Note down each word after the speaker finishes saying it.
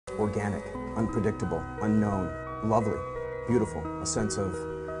organic, unpredictable, unknown, lovely, beautiful, a sense of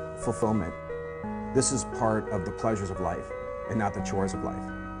fulfillment. This is part of the pleasures of life and not the chores of life.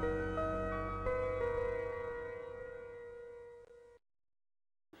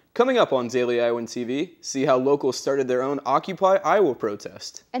 Coming up on Daily Iowan TV, see how locals started their own Occupy Iowa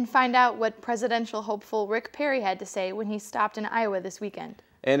protest. And find out what presidential hopeful Rick Perry had to say when he stopped in Iowa this weekend.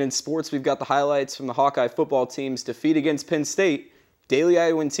 And in sports, we've got the highlights from the Hawkeye football team's defeat against Penn State. Daily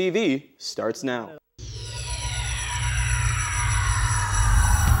Iowan TV starts now.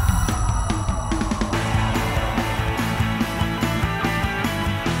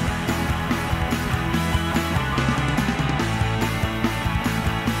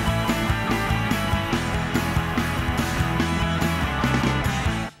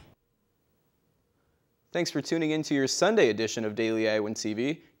 Thanks for tuning in to your Sunday edition of Daily Iowan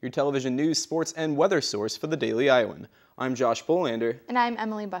TV, your television news, sports, and weather source for the Daily Iowan. I'm Josh Bolander. And I'm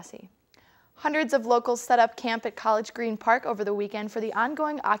Emily Bussey. Hundreds of locals set up camp at College Green Park over the weekend for the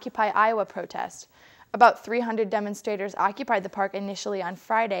ongoing Occupy Iowa protest. About 300 demonstrators occupied the park initially on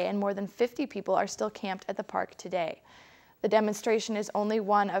Friday, and more than 50 people are still camped at the park today. The demonstration is only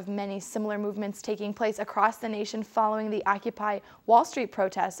one of many similar movements taking place across the nation following the Occupy Wall Street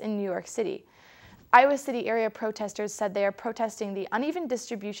protests in New York City. Iowa City area protesters said they are protesting the uneven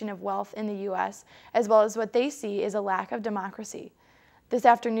distribution of wealth in the U.S., as well as what they see is a lack of democracy. This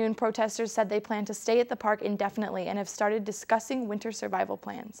afternoon, protesters said they plan to stay at the park indefinitely and have started discussing winter survival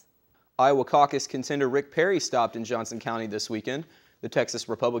plans. Iowa caucus contender Rick Perry stopped in Johnson County this weekend. The Texas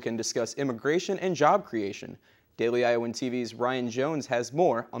Republican discussed immigration and job creation. Daily Iowan TV's Ryan Jones has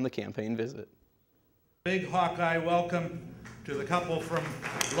more on the campaign visit. Big Hawkeye welcome to the couple from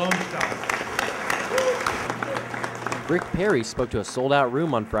Lone Star. Rick Perry spoke to a sold-out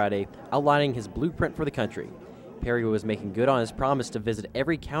room on Friday, outlining his blueprint for the country. Perry was making good on his promise to visit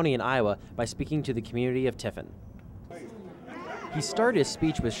every county in Iowa by speaking to the community of Tiffin. He started his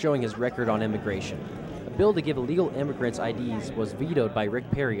speech with showing his record on immigration. A bill to give illegal immigrants IDs was vetoed by Rick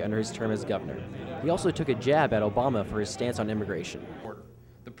Perry under his term as governor. He also took a jab at Obama for his stance on immigration.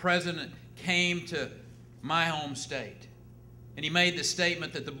 The president came to my home state, and he made the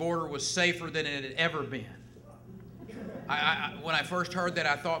statement that the border was safer than it had ever been. When I first heard that,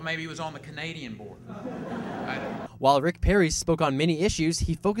 I thought maybe he was on the Canadian border. While Rick Perry spoke on many issues,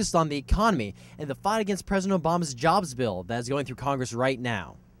 he focused on the economy and the fight against President Obama's jobs bill that is going through Congress right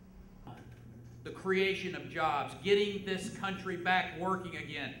now. The creation of jobs, getting this country back working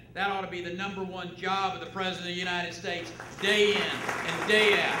again, that ought to be the #1 job of the President of the United States, day in and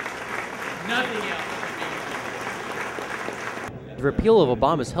day out. Nothing else should be. The repeal of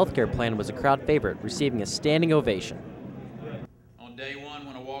Obama's health care plan was a crowd favorite, receiving a standing ovation. On day one,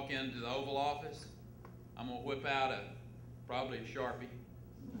 when I walk into the Oval Office, I'm going to whip out probably a Sharpie,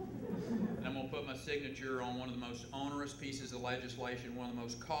 and I'm going to put my signature on one of the most onerous pieces of legislation, one of the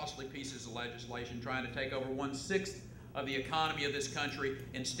most costly pieces of legislation, trying to take over 1/6 of the economy of this country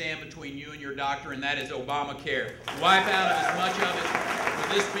and stand between you and your doctor, and that is Obamacare. Wipe out as much of it with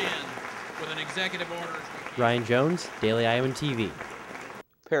this pen, with an executive order. Ryan Jones, Daily Iowan TV.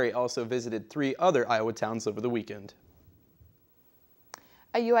 Perry also visited 3 other Iowa towns over the weekend.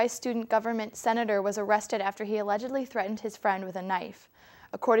 A UI student government senator was arrested after he allegedly threatened his friend with a knife.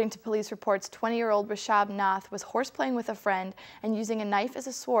 According to police reports, 20-year-old Rashab Nath was horseplaying with a friend and using a knife as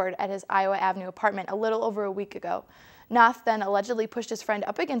a sword at his Iowa Avenue apartment a little over a week ago. Nath then allegedly pushed his friend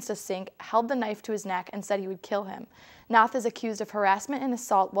up against a sink, held the knife to his neck, and said he would kill him. Nath is accused of harassment and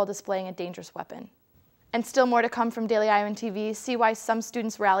assault while displaying a dangerous weapon. And still more to come from Daily Iowan TV. See why some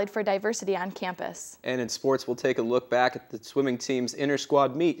students rallied for diversity on campus. And in sports, we'll take a look back at the swimming team's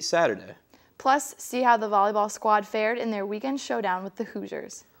inter-squad meet Saturday. Plus, see how the volleyball squad fared in their weekend showdown with the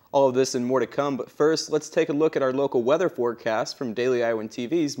Hoosiers. All of this and more to come, but first, let's take a look at our local weather forecast from Daily Iowan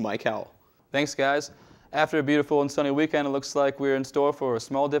TV's Mike Howell. Thanks, guys. After a beautiful and sunny weekend, it looks like we're in store for a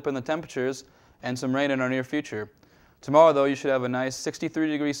small dip in the temperatures and some rain in our near future. Tomorrow, though, you should have a nice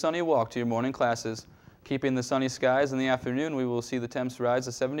 63-degree sunny walk to your morning classes. Keeping the sunny skies in the afternoon, we will see the temps rise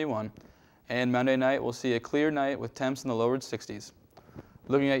to 71. And Monday night, we'll see a clear night with temps in the lowered 60s.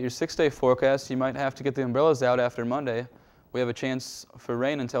 Looking at your 6-day forecast, you might have to get the umbrellas out after Monday. We have a chance for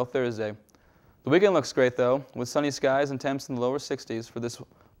rain until Thursday. The weekend looks great, though, with sunny skies and temps in the lower 60s for this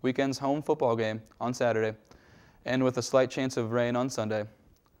weekend's home football game on Saturday, and with a slight chance of rain on Sunday.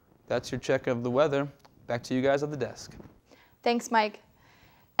 That's your check of the weather. Back to you guys at the desk. Thanks, Mike.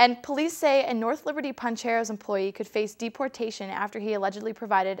 And police say a North Liberty Puncheros employee could face deportation after he allegedly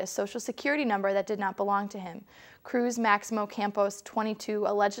provided a social security number that did not belong to him. Cruz Maximo Campos, 22,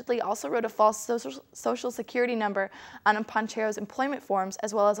 allegedly also wrote a false social security number on a Puncheros employment forms,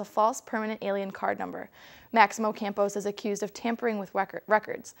 as well as a false permanent alien card number. Maximo Campos is accused of tampering with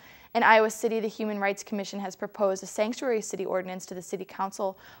records. In Iowa City, the Human Rights Commission has proposed a sanctuary city ordinance to the city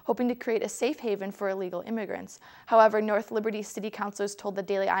council, hoping to create a safe haven for illegal immigrants. However, North Liberty city councilors told the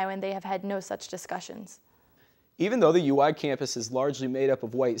Daily Iowan they have had no such discussions. Even though the UI campus is largely made up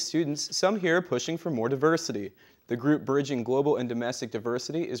of white students, some here are pushing for more diversity. The group Bridging Global and Domestic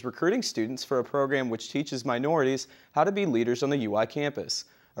Diversity is recruiting students for a program which teaches minorities how to be leaders on the UI campus.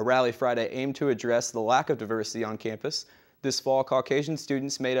 A rally Friday aimed to address the lack of diversity on campus. This fall, Caucasian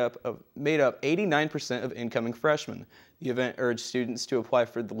students made up 89% of incoming freshmen. The event urged students to apply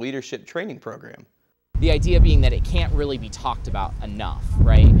for the leadership training program. The idea being that it can't really be talked about enough,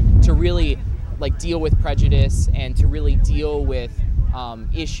 right? To really deal with prejudice and to really deal with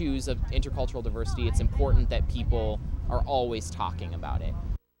issues of intercultural diversity, it's important that people are always talking about it.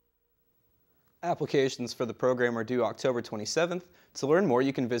 Applications for the program are due October 27th. To learn more,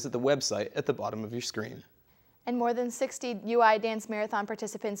 you can visit the website at the bottom of your screen. And more than 60 UI Dance Marathon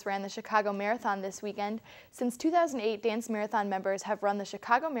participants ran the Chicago Marathon this weekend. Since 2008, Dance Marathon members have run the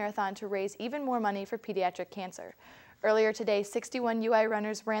Chicago Marathon to raise even more money for pediatric cancer. Earlier today, 61 UI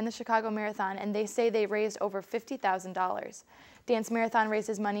runners ran the Chicago Marathon, and they say they raised over $50,000. Dance Marathon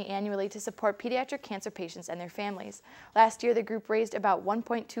raises money annually to support pediatric cancer patients and their families. Last year, the group raised about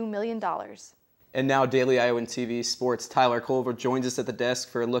 $1.2 million. And now Daily Iowan TV Sports' Tyler Culver joins us at the desk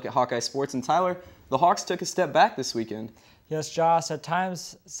for a look at Hawkeye sports. And Tyler, the Hawks took a step back this weekend. Yes, Josh. At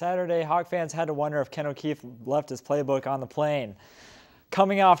times Saturday, Hawk fans had to wonder if Ken O'Keefe left his playbook on the plane.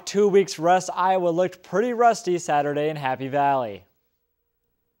 Coming off 2 weeks rest, Iowa looked pretty rusty Saturday in Happy Valley.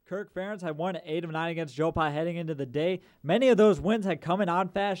 Kirk Ferentz had won 8 of 9 against Joe Pa heading into the day. Many of those wins had come in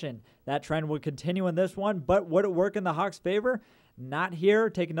odd fashion. That trend would continue in this one, but would it work in the Hawks' favor? Not here.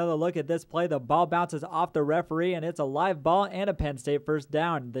 Take another look at this play. The ball bounces off the referee, and it's a live ball and a Penn State first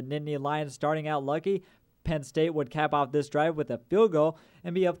down. The Nittany Lions starting out lucky. Penn State would cap off this drive with a field goal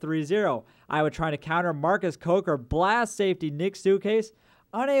and be up 3-0. Iowa trying to counter. Marcus Coker blast safety Nick Suitcase.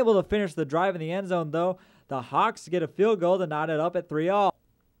 Unable to finish the drive in the end zone, though. The Hawks get a field goal to knot it up at 3-all.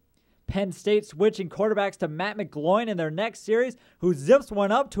 Penn State switching quarterbacks to Matt McGloin in their next series, who zips one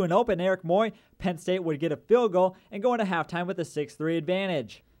up to an open Eric Moy. Penn State would get a field goal and go into halftime with a 6-3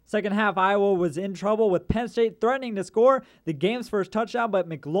 advantage. Second half, Iowa was in trouble with Penn State threatening to score the game's first touchdown, but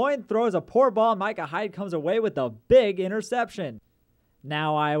McGloin throws a poor ball. Micah Hyde comes away with a big interception.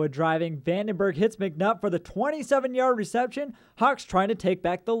 Now Iowa driving. Vandenberg hits McNutt for the 27-yard reception. Hawks trying to take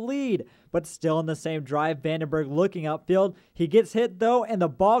back the lead, but still in the same drive. Vandenberg looking upfield. He gets hit, though, and the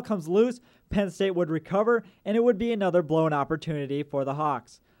ball comes loose. Penn State would recover, and it would be another blown opportunity for the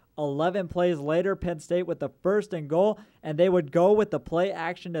Hawks. 11 plays later, Penn State with the first and goal, and they would go with the play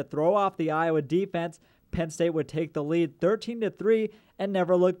action to throw off the Iowa defense. Penn State would take the lead 13-3 and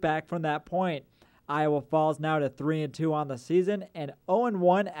never look back from that point. Iowa falls now to 3-2 on the season and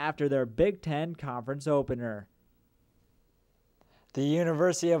 0-1 after their Big Ten conference opener. The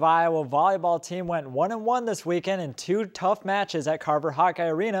University of Iowa volleyball team went 1-1 this weekend in 2 tough matches at Carver Hawkeye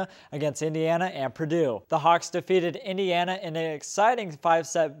Arena against Indiana and Purdue. The Hawks defeated Indiana in an exciting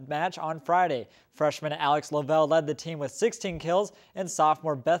 5-set match on Friday. Freshman Alex Lavelle led the team with 16 kills, and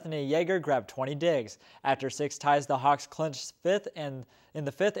sophomore Bethany Yeager grabbed 20 digs. After 6 ties, the Hawks clinched in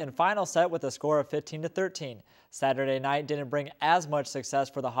the fifth and final set with a score of 15-13. Saturday night didn't bring as much success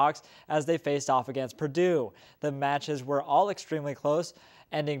for the Hawks as they faced off against Purdue. The matches were all extremely close,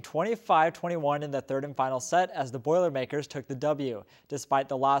 ending 25-21 in the third and final set as the Boilermakers took the W. Despite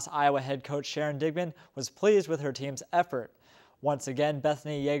the loss, Iowa head coach Sharon Digman was pleased with her team's effort. Once again,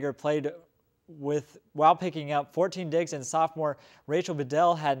 Bethany Yeager played while picking up 14 digs, and sophomore Rachel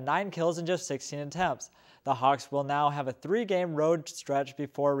Bedell had 9 kills in just 16 attempts. The Hawks will now have a 3-game road stretch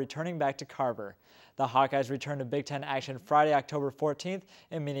before returning back to Carver. The Hawkeyes return to Big Ten action Friday, October 14th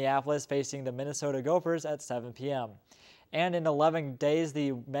in Minneapolis, facing the Minnesota Gophers at 7 p.m. And in 11 days,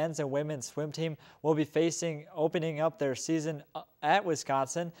 the men's and women's swim team will be opening up their season at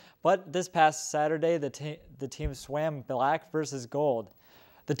Wisconsin. But this past Saturday, the team swam black versus gold.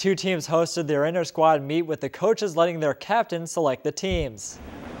 The 2 teams hosted their inter-squad meet with the coaches letting their captains select the teams.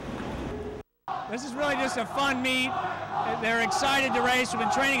 This is really just a fun meet. They're excited to race. We've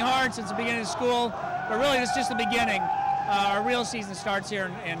been training hard since the beginning of school, but really this is just the beginning. Our real season starts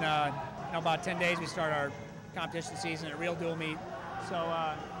here in about 10 days. We start our competition season at Real Dual Meet. So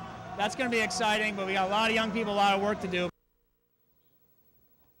that's going to be exciting, but we got a lot of young people, a lot of work to do.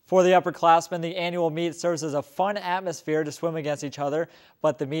 For the upperclassmen, the annual meet serves as a fun atmosphere to swim against each other,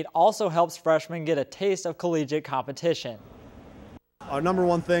 but the meet also helps freshmen get a taste of collegiate competition. Our number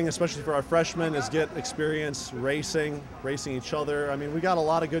one thing, especially for our freshmen, is get experience racing each other. I mean, we got a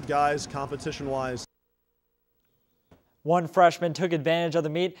lot of good guys competition-wise. One freshman took advantage of the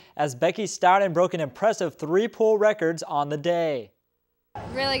meet as Becky Stoughton broke an impressive 3 pool records on the day.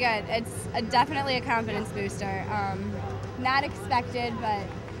 Really good. It's definitely a confidence booster. Not expected, but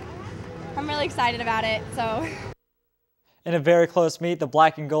I'm really excited about it. So. In a very close meet, the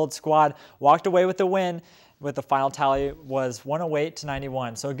black and gold squad walked away with the win, with the final tally was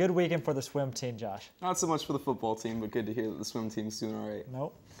 108-91. So a good weekend for the swim team, Josh. Not so much for the football team, but good to hear that the swim team's doing all right.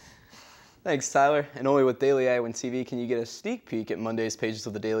 Nope. Thanks, Tyler. And only with Daily Iowan TV can you get a sneak peek at Monday's pages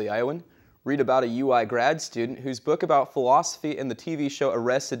of the Daily Iowan. Read about a UI grad student whose book about philosophy and the TV show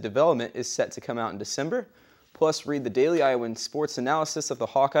Arrested Development is set to come out in December. Plus, read the Daily Iowan sports analysis of the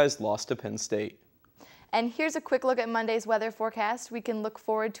Hawkeyes' loss to Penn State. And here's a quick look at Monday's weather forecast. We can look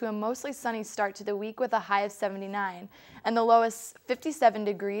forward to a mostly sunny start to the week with a high of 79 and the lowest 57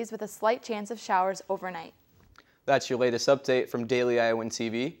 degrees with a slight chance of showers overnight. That's your latest update from Daily Iowan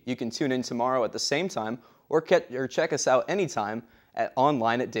TV. You can tune in tomorrow at the same time or check us out anytime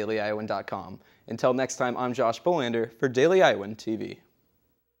online at dailyiowan.com. Until next time, I'm Josh Bolander for Daily Iowan TV.